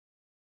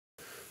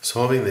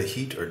Solving the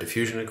heat or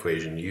diffusion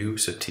equation U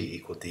sub T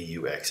equal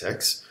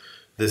duxx.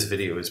 This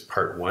video is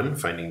part 1,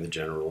 finding the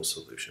general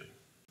solution.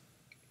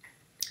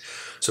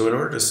 So in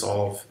order to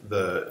solve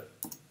the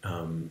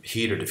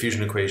heat or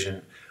diffusion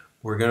equation,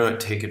 we're going to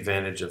take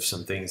advantage of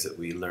some things that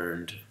we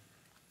learned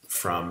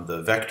from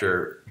the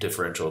vector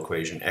differential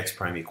equation x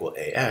prime equal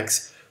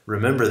ax.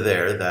 Remember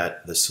there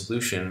that the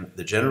solution,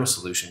 the general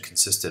solution,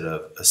 consisted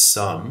of a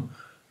sum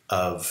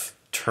of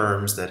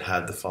terms that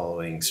had the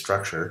following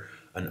structure: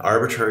 an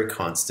arbitrary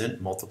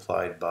constant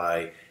multiplied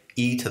by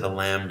e to the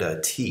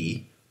lambda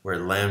t, where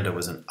lambda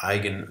was an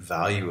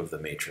eigenvalue of the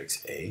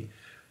matrix A,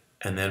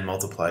 and then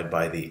multiplied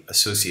by the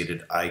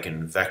associated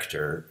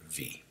eigenvector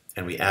v.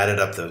 And we added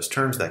up those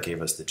terms, that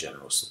gave us the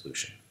general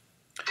solution.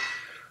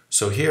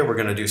 So here we're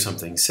going to do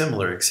something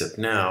similar, except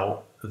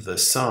now the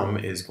sum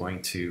is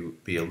going to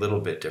be a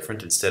little bit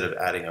different. Instead of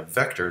adding up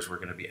vectors, we're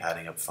going to be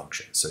adding up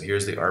functions. So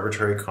here's the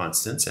arbitrary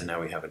constants, and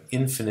now we have an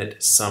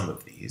infinite sum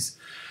of these.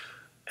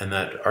 And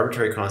that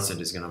arbitrary constant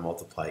is going to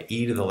multiply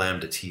e to the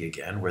lambda t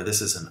again, where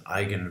this is an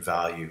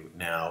eigenvalue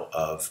now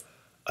of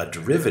a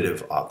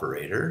derivative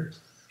operator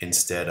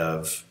instead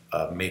of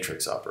a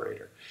matrix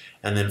operator.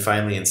 And then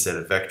finally, instead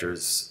of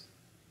vectors,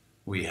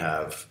 we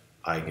have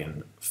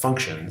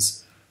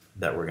eigenfunctions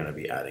that we're going to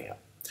be adding up.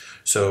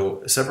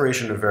 So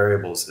separation of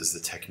variables is the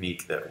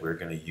technique that we're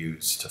going to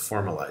use to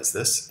formalize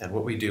this. And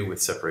what we do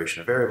with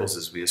separation of variables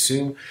is we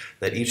assume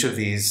that each of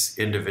these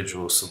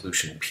individual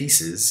solution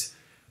pieces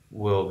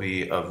will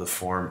be of the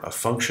form a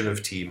function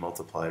of t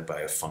multiplied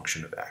by a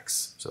function of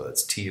x. So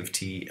that's t of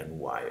t and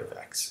y of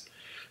x.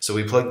 So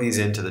we plug these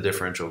into the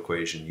differential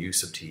equation u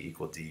sub t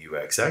equal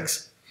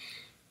duxx,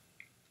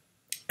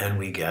 and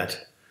we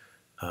get,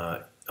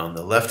 on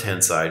the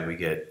left-hand side, we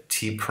get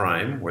t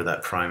prime, where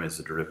that prime is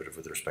the derivative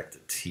with respect to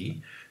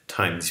t,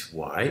 times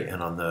y,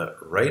 and on the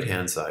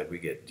right-hand side, we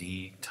get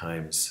d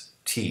times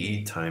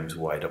t times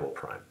y double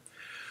prime.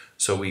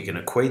 So we can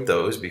equate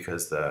those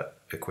because the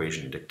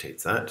equation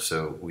dictates that.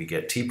 So we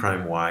get t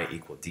prime y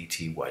equal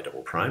dt y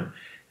double prime,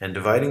 and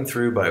dividing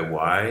through by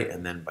y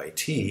and then by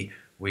t,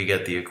 we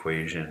get the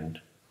equation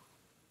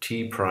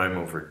t prime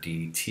over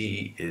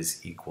dt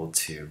is equal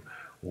to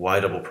y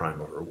double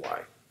prime over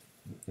y.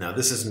 Now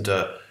this isn't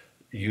a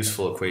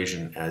useful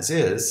equation as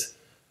is,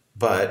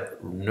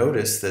 but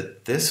notice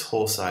that this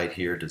whole side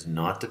here does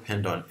not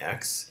depend on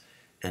x,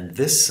 and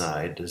this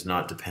side does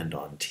not depend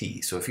on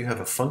t. So if you have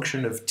a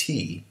function of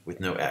t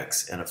with no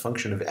x and a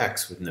function of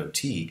x with no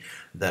t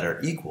that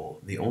are equal,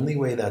 the only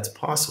way that's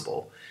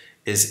possible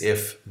is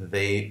if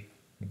they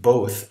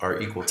both are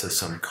equal to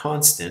some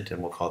constant,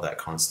 and we'll call that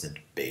constant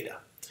beta.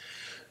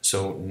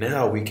 So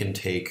now we can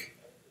take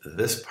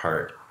this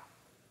part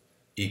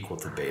equal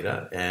to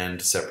beta and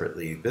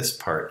separately this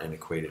part and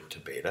equate it to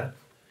beta,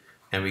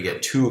 and we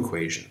get two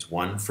equations,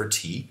 one for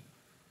t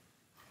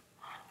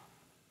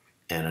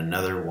and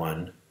another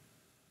one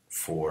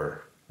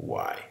for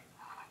y.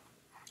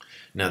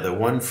 Now the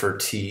one for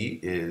t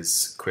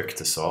is quick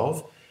to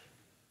solve.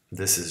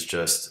 This is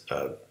just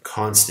a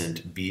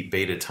constant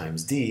beta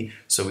times d,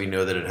 so we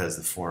know that it has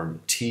the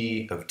form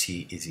t of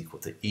t is equal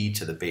to e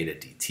to the beta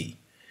dt.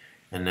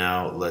 And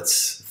now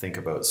let's think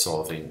about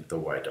solving the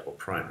y double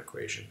prime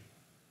equation.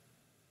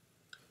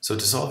 So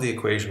to solve the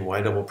equation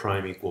y double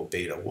prime equal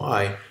beta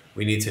y,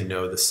 we need to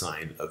know the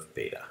sign of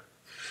beta.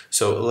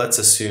 So let's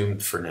assume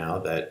for now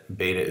that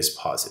beta is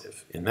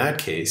positive. In that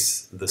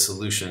case, the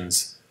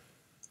solutions,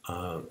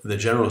 the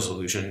general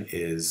solution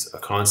is a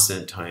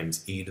constant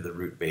times e to the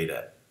root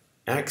beta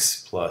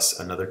x plus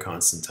another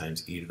constant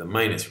times e to the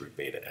minus root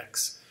beta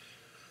x.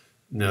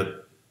 Now,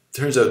 it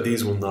turns out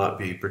these will not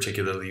be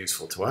particularly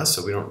useful to us,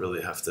 so we don't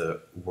really have to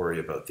worry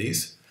about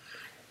these.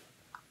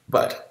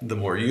 But the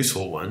more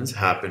useful ones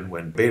happen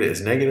when beta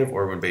is negative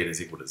or when beta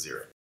is equal to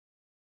 0.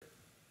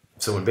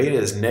 So when beta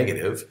is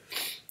negative,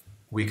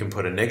 we can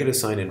put a negative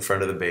sign in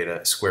front of the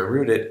beta, square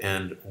root it,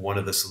 and one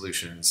of the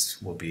solutions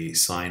will be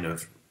sine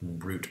of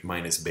root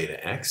minus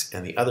beta x,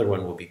 and the other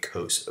one will be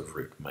cos of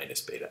root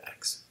minus beta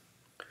x.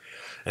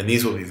 And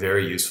these will be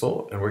very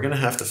useful, and we're going to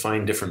have to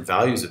find different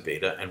values of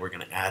beta, and we're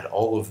going to add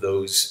all of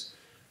those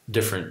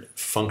different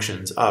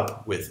functions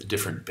up with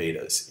different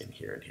betas in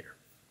here and here.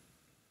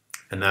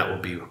 And that will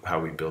be how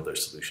we build our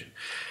solution.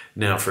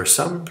 Now for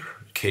some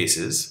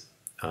cases,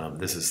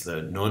 this is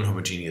the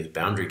non-homogeneous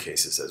boundary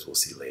cases, as we'll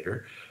see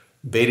later,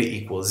 beta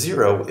equals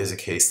 0 is a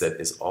case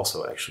that is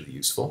also actually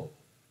useful.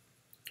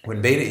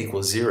 When beta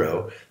equals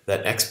 0,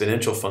 that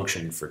exponential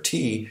function for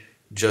t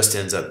just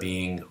ends up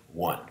being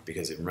 1,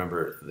 because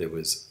remember it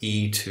was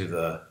e to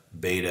the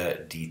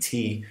beta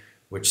dt,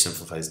 which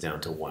simplifies down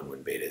to 1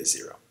 when beta is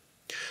 0.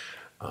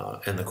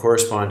 And the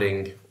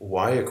corresponding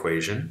y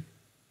equation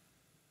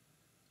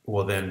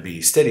will then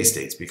be steady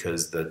states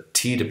because the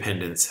t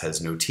dependence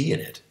has no t in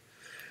it.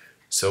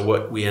 So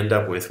what we end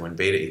up with when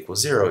beta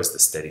equals 0 is the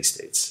steady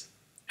states.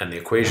 And the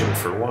equation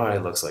for y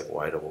looks like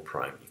y double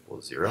prime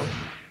equals 0.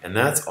 And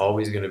that's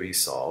always going to be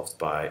solved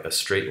by a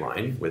straight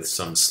line with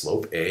some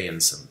slope a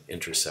and some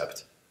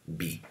intercept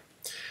b.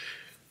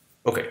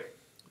 Okay,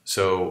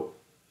 so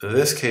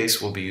this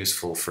case will be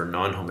useful for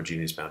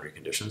non-homogeneous boundary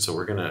conditions. So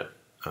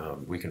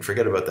we can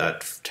forget about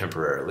that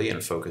temporarily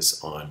and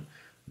focus on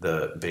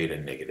the beta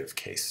negative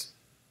case.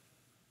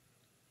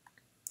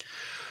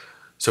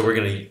 So we're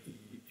going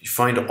to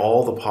find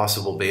all the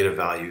possible beta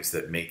values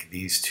that make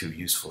these two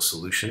useful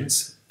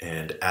solutions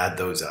and add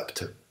those up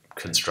to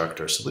construct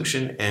our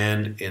solution.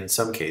 And in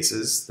some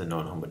cases, the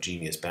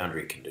non-homogeneous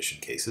boundary condition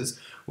cases,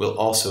 will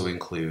also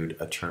include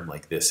a term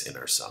like this in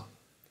our sum.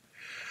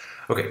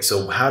 Okay,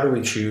 so how do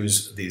we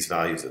choose these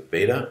values of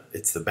beta?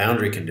 It's the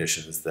boundary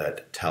conditions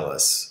that tell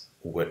us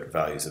what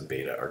values of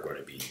beta are going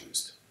to be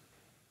used.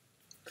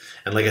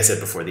 And like I said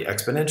before, the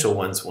exponential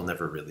ones will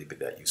never really be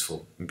that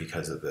useful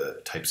because of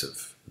the types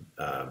of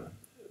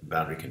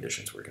boundary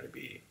conditions we're going to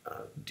be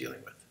dealing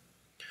with.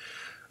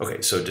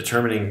 Okay, so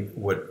determining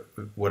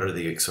what are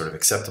the sort of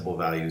acceptable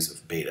values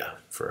of beta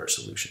for our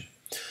solution.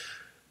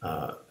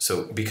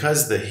 So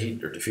because the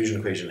heat or diffusion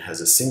equation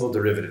has a single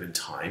derivative in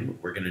time,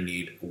 we're going to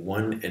need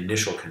one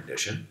initial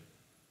condition.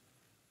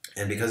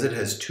 And because it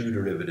has two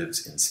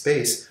derivatives in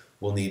space,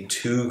 we'll need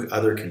two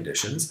other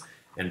conditions.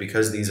 And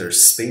because these are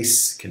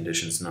space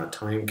conditions, not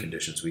time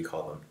conditions, we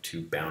call them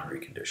two boundary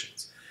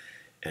conditions.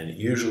 And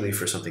usually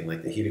for something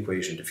like the heat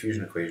equation,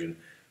 diffusion equation,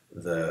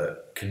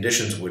 the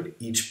conditions would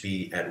each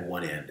be at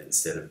one end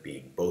instead of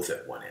being both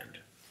at one end,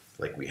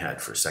 like we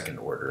had for second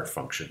order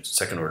functions,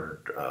 second order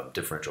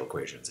differential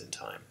equations in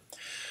time.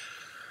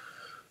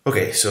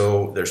 Okay,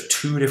 so there's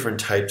two different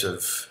types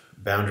of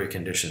boundary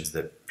conditions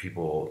that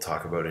people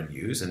talk about and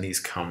use, and these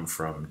come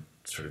from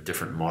sort of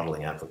different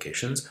modeling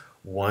applications.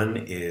 One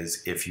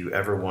is if you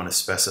ever want to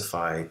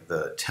specify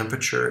the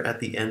temperature at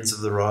the ends of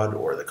the rod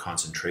or the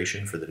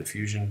concentration for the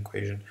diffusion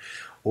equation,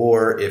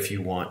 or if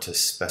you want to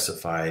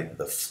specify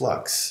the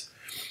flux.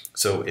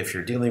 So if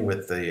you're dealing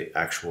with the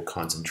actual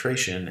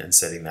concentration and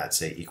setting that,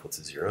 say, equal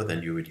to 0,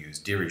 then you would use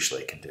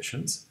Dirichlet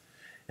conditions,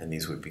 and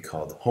these would be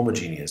called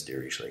homogeneous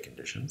Dirichlet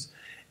conditions.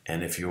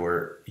 And if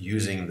you're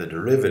using the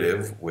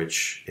derivative,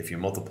 which if you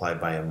multiply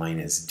by a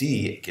minus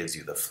d, it gives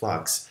you the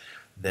flux,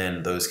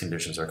 then those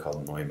conditions are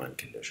called Neumann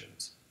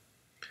conditions.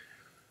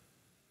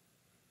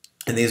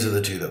 And these are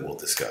the two that we'll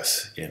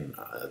discuss in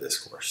this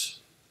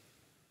course.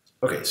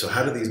 Okay, so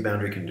how do these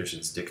boundary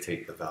conditions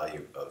dictate the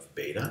value of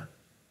beta?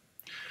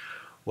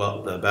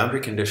 Well, the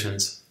boundary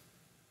conditions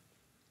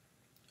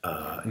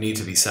need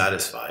to be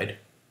satisfied,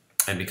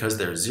 and because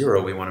they're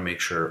 0, we want to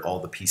make sure all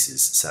the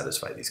pieces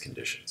satisfy these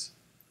conditions.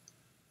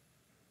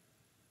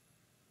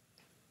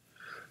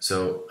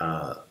 So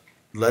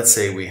let's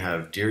say we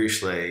have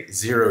Dirichlet,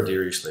 0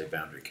 Dirichlet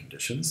boundary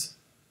conditions.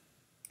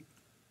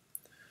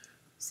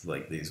 It's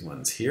like these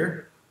ones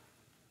here.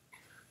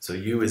 So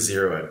u is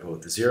 0 at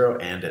both 0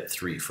 and at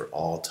 3 for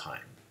all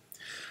time.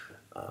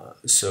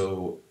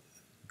 So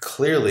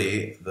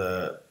clearly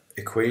the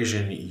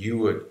equation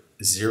u at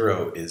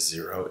 0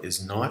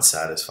 is not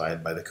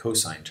satisfied by the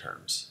cosine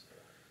terms.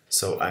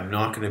 So I'm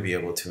not going to be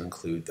able to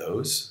include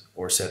those,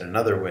 or said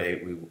another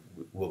way, we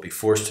will be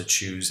forced to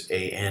choose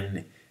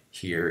an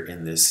here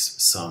in this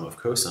sum of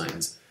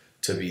cosines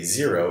to be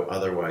 0,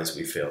 otherwise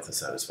we fail to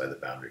satisfy the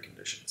boundary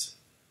conditions.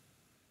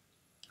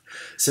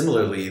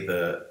 Similarly,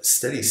 the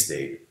steady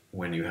state,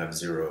 when you have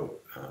 0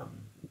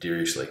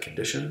 Dirichlet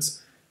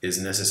conditions,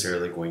 is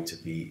necessarily going to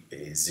be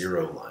a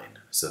 0 line.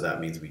 So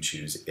that means we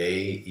choose a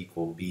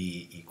equal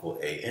b equal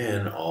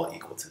an, all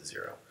equal to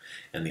 0.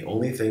 And the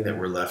only thing that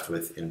we're left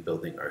with in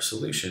building our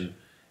solution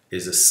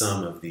is a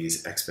sum of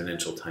these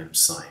exponential times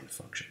sine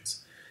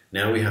functions.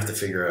 Now we have to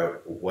figure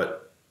out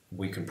what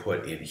we can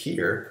put in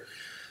here.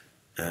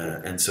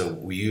 And so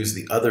we use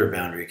the other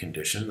boundary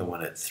condition, the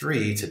one at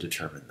 3, to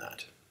determine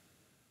that.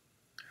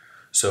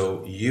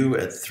 So u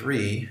at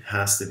 3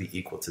 has to be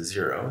equal to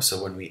 0.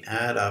 So when we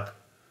add up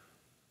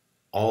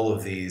all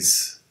of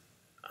these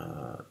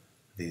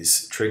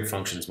trig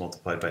functions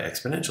multiplied by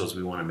exponentials,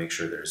 we want to make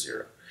sure they're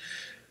 0.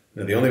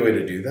 Now the only way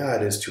to do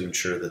that is to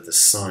ensure that the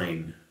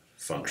sine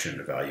function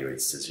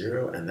evaluates to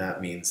 0, and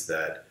that means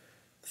that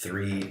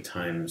 3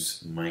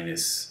 times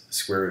minus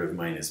square root of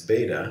minus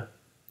beta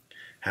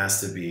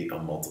has to be a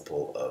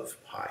multiple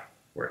of pi,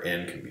 where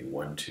n can be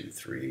 1, 2,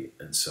 3,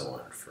 and so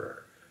on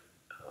for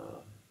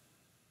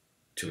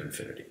to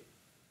infinity.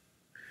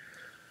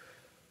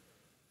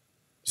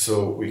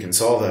 So we can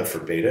solve that for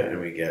beta, and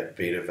we get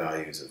beta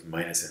values of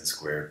minus n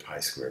squared pi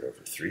squared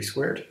over 3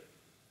 squared.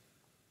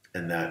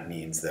 And that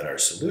means that our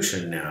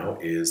solution now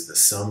is the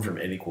sum from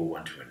n equal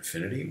 1 to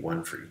infinity,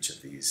 1 for each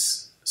of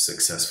these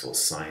successful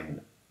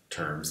sine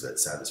terms that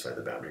satisfy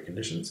the boundary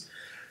conditions,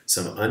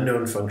 some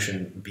unknown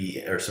function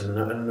b, or some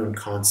unknown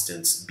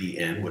constants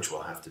bn, which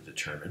we'll have to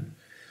determine,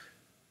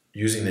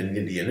 using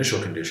the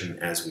initial condition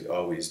as we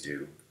always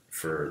do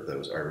for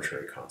those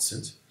arbitrary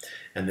constants.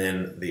 And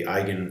then the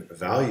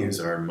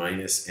eigenvalues are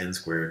minus n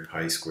squared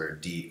pi squared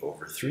d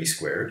over 3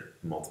 squared,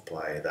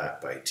 multiply that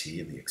by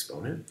t in the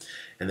exponent,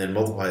 and then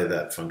multiply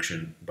that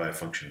function by a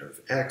function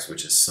of x,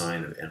 which is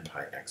sine of n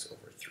pi x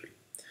over 3.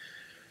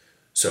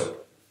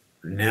 So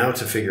now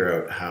to figure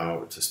out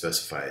how to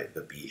specify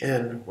the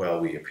bn, well,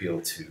 we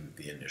appeal to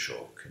the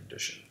initial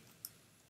condition.